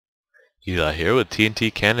Eli here with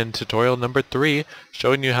TNT cannon tutorial number 3,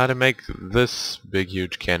 showing you how to make this big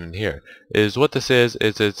huge cannon here. What this is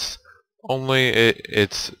it's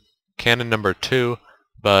it's cannon number 2,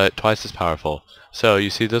 but twice as powerful. So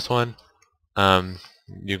you see this one,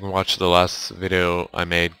 you can watch the last video I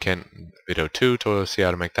made, video 2, to see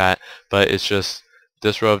how to make that, but it's just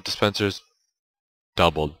this row of dispensers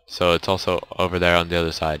doubled, so it's also over there on the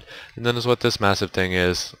other side. And then what this massive thing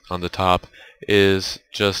is on the top is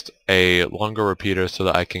just a longer repeater so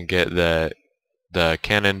that I can get the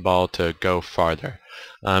cannonball to go farther.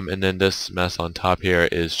 And then this mess on top here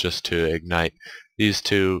is just to ignite these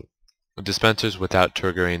two dispensers without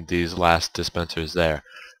triggering these last dispensers there.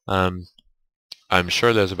 I'm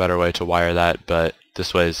sure there's a better way to wire that, but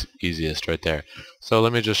this way is easiest right there. So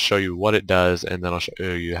let me just show you what it does, and then I'll show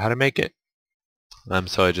you how to make it.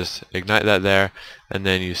 So I just ignite that there, and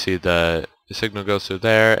then you see the signal goes through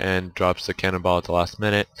there and drops the cannonball at the last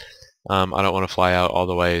minute. I don't want to fly out all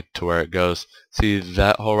the way to where it goes. See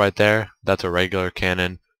that hole right there? That's a regular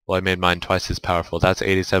cannon. Well, I made mine twice as powerful. That's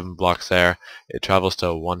 87 blocks there. It travels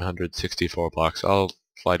to 164 blocks. I'll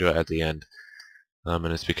fly to it at the end. And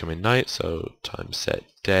it's becoming night, so time set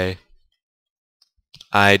day.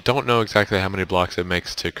 I don't know exactly how many blocks it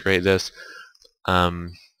makes to create this.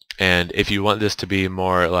 And if you want this to be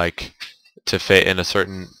more like to fit in a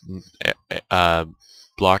certain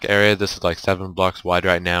block area, this is like 7 blocks wide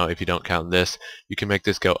right now if you don't count this. You can make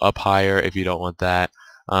this go up higher if you don't want that.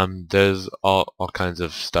 There's all kinds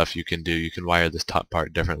of stuff you can do. You can wire this top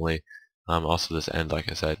part differently. Also this end,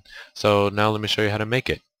 like I said. So now let me show you how to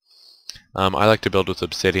make it. I like to build with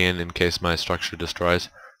obsidian in case my structure destroys.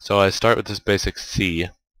 So I start with this basic C,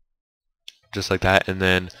 just like that, and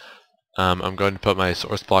then I'm going to put my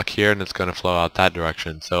source block here, and it's going to flow out that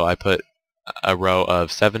direction. So I put a row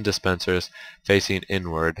of 7 dispensers facing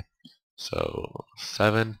inward. So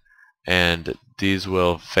 7, and these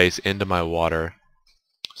will face into my water.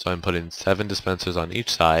 So I'm putting 7 dispensers on each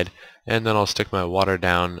side, and then I'll stick my water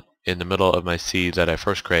down in the middle of my C that I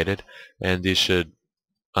first created, and these should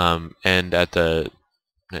end at the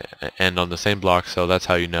end on the same block. So that's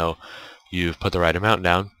how you know you've put the right amount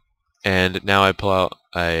down. And now I pull out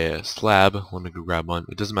a slab. Let me go grab one.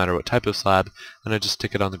 It doesn't matter what type of slab, and I just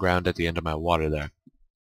stick it on the ground at the end of my water there.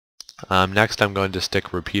 Next I'm going to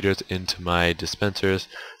stick repeaters into my dispensers,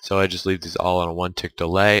 so I just leave these all on a 1-tick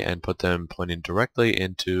delay and put them pointing directly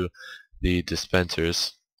into the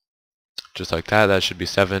dispensers, just like that. That should be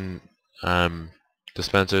 7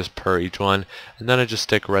 dispensers per each one, and then I just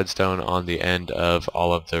stick redstone on the end of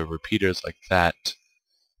all of the repeaters like that.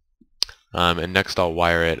 And next I'll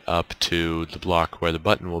wire it up to the block where the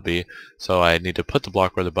button will be. So I need to put the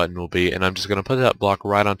block where the button will be, and I'm just going to put that block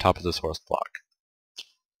right on top of the source block.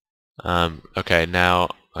 Okay, now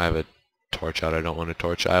I have a torch out. I don't want a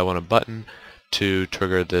torch. I want a button to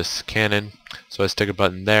trigger this cannon. So I stick a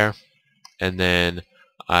button there, and then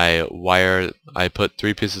I put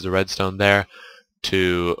 3 pieces of redstone there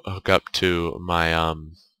to hook up to my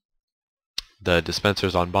the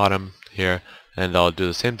dispensers on bottom here, and I'll do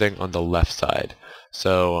the same thing on the left side.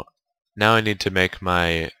 So now I need to make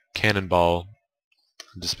my cannonball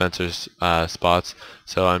dispensers spots,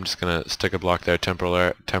 so I'm just gonna stick a block there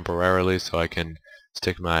temporarily so I can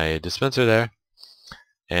stick my dispenser there,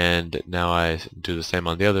 and now I do the same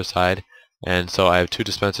on the other side. And so I have 2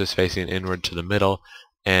 dispensers facing inward to the middle,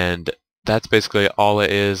 and that's basically all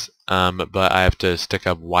it is. But I have to stick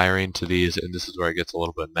up wiring to these, and this is where it gets a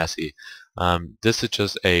little bit messy. This is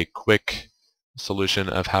just a quick solution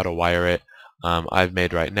of how to wire it I've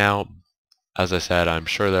made right now. As I said, I'm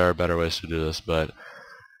sure there are better ways to do this, but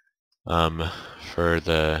for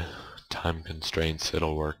the time constraints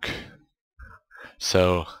it'll work.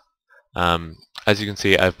 So as you can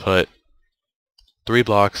see, I've put 3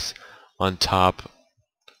 blocks on top.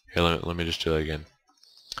 Here, let me just do that again.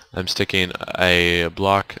 I'm sticking a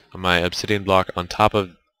block, my obsidian block, on top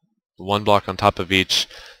of 1 block on top of each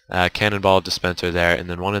cannonball dispenser there, and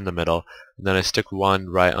then 1 in the middle, and then I stick 1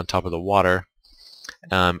 right on top of the water,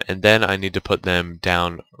 and then I need to put them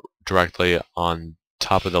down directly on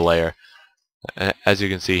top of the layer. As you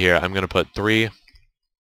can see here, I'm going to put 3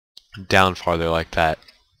 down farther like that.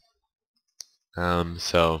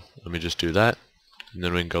 So let me just do that, and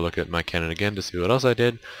then we can go look at my cannon again to see what else I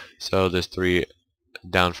did. So there's 3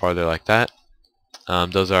 down farther like that.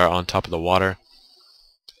 Those are on top of the water,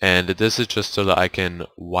 and this is just so that I can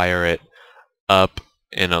wire it up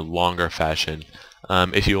in a longer fashion.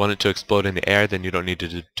 If you want it to explode in the air, then you don't need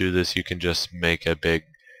to do this. You can just make a big,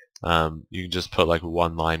 you can just put like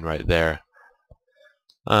 1 line right there.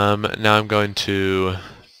 Now I'm going to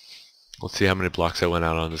let's see how many blocks I went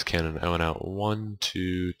out on this cannon. I went out 1,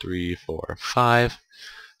 2, 3, 4, 5.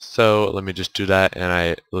 So let me just do that,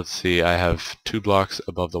 and let's see, I have 2 blocks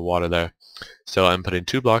above the water there. So I'm putting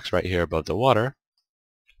 2 blocks right here above the water,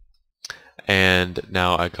 and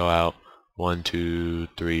now I go out 1, 2,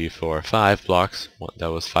 3, 4, 5 blocks.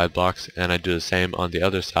 That was 5 blocks, and I do the same on the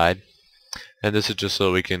other side. And this is just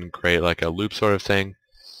so we can create like a loop sort of thing.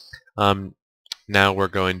 Now we're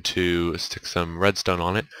going to stick some redstone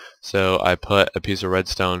on it. So I put a piece of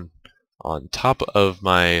redstone on top of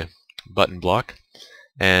my button block,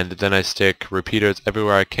 and then I stick repeaters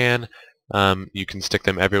everywhere I can. You can stick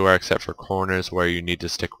them everywhere except for corners where you need to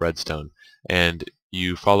stick redstone. And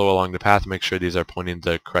you follow along the path, make sure these are pointing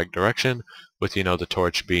the correct direction, with the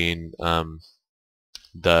torch being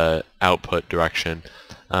the output direction.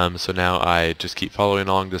 So now I just keep following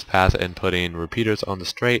along this path and putting repeaters on the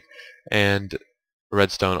straight and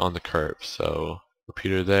redstone on the curve. So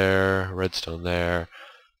repeater there, redstone there,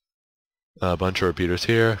 a bunch of repeaters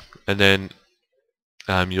here, and then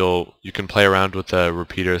you can play around with the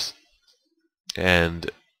repeaters and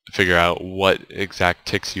figure out what exact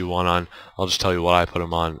ticks you want on. I'll just tell you what I put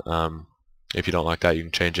them on. If you don't like that, you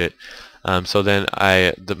can change it. So then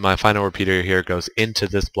my final repeater here goes into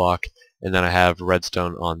this block, and then I have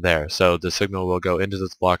redstone on there. So the signal will go into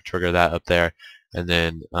this block, trigger that up there, and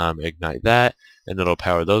then ignite that, and it'll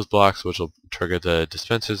power those blocks, which will trigger the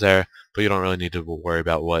dispensers there. But you don't really need to worry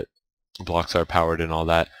about what blocks are powered and all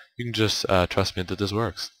that. You can just trust me that this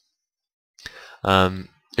works.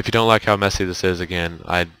 If you don't like how messy this is, again,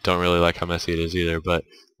 I don't really like how messy it is either, but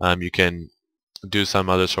you can do some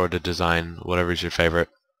other sort of design, whatever is your favorite.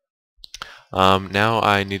 Now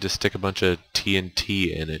I need to stick a bunch of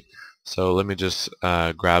TNT in it. So let me just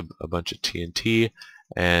grab a bunch of TNT,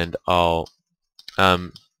 and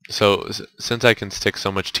since I can stick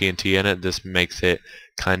so much TNT in it, this makes it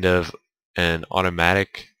kind of an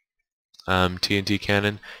automatic TNT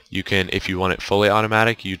cannon. You can, if you want it fully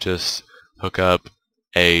automatic, you just hook up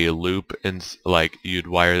a loop, and like you'd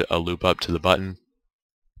wire a loop up to the button.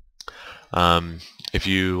 If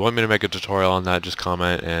you want me to make a tutorial on that, just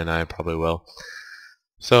comment and I probably will.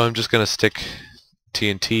 So I'm just going to stick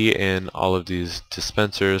TNT in all of these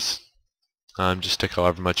dispensers. Just stick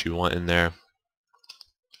however much you want in there.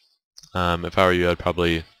 If I were you, I'd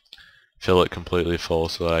probably fill it completely full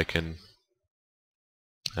so that I can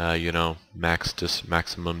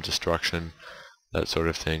maximum destruction, that sort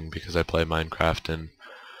of thing, because I play Minecraft and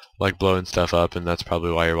like blowing stuff up, and that's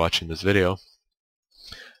probably why you're watching this video.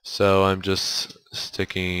 So I'm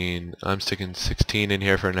sticking 16 in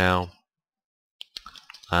here for now.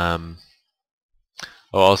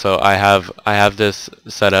 Also I have this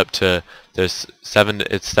set up to it's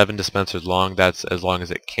 7 dispensers long. That's as long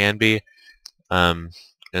as it can be,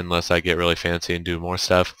 unless I get really fancy and do more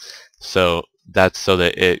stuff. So that's so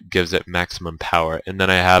that it gives it maximum power. And then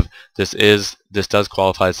I have this does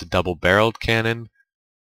qualify as a double-barreled cannon,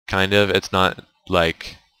 kind of. It's not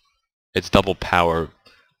like it's double power.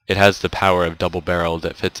 It has the power of double-barrel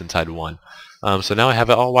that fits inside one. So now I have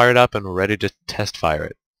it all wired up and we're ready to test fire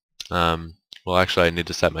it. Well, actually, I need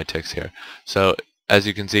to set my ticks here. So as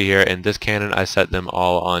you can see here, in this cannon, I set them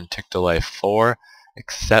all on tick delay 4,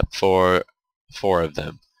 except for 4 of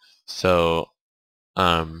them. So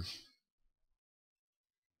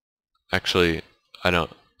actually, I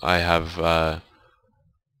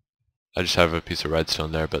just have a piece of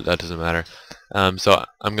redstone there, but that doesn't matter. So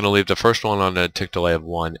I'm going to leave the first one on a tick delay of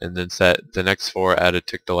 1, and then set the next 4 at a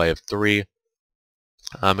tick delay of 3.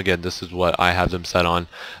 Again, this is what I have them set on.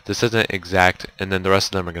 This isn't exact, and then the rest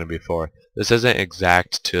of them are going to be 4. This isn't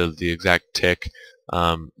exact to the exact tick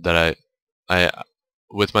that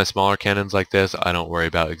with my smaller cannons like this, I don't worry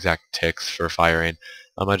about exact ticks for firing.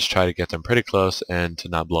 I just try to get them pretty close and to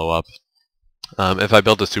not blow up. If I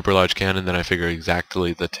build a super large cannon, then I figure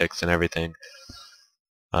exactly the ticks and everything,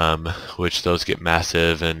 which those get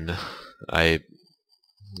massive, and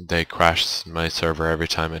they crash my server every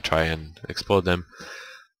time I try and explode them.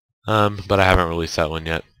 But I haven't released that one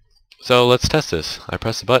yet. So let's test this. I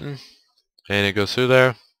press the button, and it goes through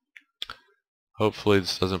there. Hopefully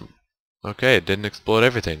this doesn't... Okay, it didn't explode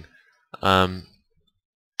everything.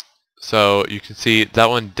 So you can see that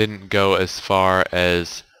one didn't go as far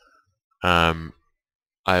as I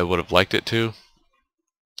would have liked it to.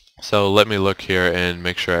 So let me look here and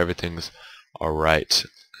make sure everything's alright.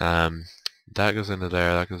 That goes into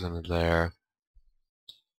there, that goes into there.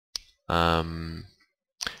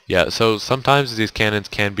 Yeah, so sometimes these cannons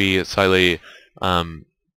can be slightly, let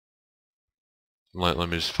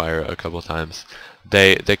me just fire it a couple of times.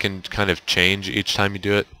 They can kind of change each time you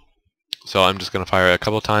do it. So I'm just going to fire it a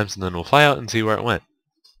couple of times and then we'll fly out and see where it went.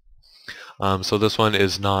 So this one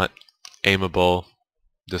is not aimable.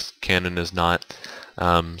 This cannon is not.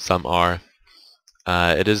 Some are.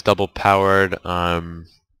 It is double powered.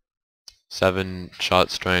 7 shot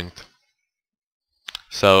strength.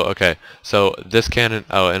 So okay, so this cannon,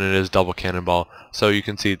 oh, and it is double cannonball. So you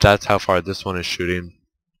can see that's how far this one is shooting.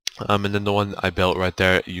 And then the one I built right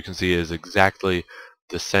there, you can see is exactly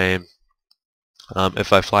the same.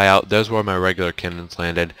 If I fly out, there's where my regular cannons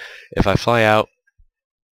landed. If I fly out,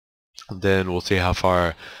 then we'll see how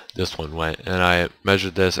far this one went. And I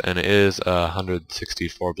measured this, and it is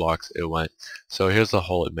 164 blocks it went. So here's the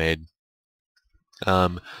hole it made.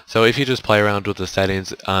 So if you just play around with the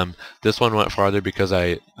settings, this one went farther because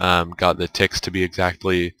I got the ticks to be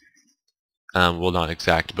exactly, well, not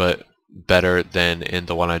exact, but better than in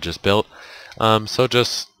the one I just built. So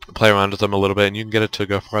just play around with them a little bit, and you can get it to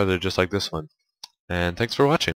go farther just like this one. And thanks for watching.